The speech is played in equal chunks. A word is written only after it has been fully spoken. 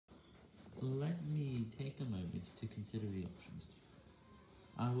Let me take a moment to consider the options.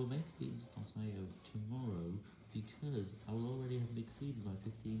 I will make Beans.io tomorrow because I will already have exceeded my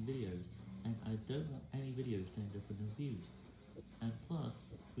 15 videos, and I don't want any videos to end up with no views. And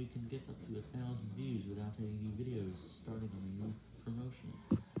plus, we can get up to 1,000 views without any new videos starting on a new promotion.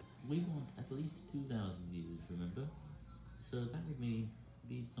 We want at least 2,000 views, remember? So that would mean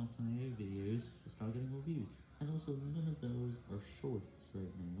Beans.io videos will start getting more views. And also, none of those are shorts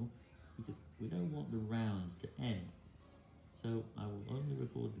right now, because we don't want the rounds to end. So I will only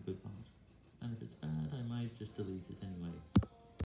record the good parts. And if it's bad, I might just delete it anyway.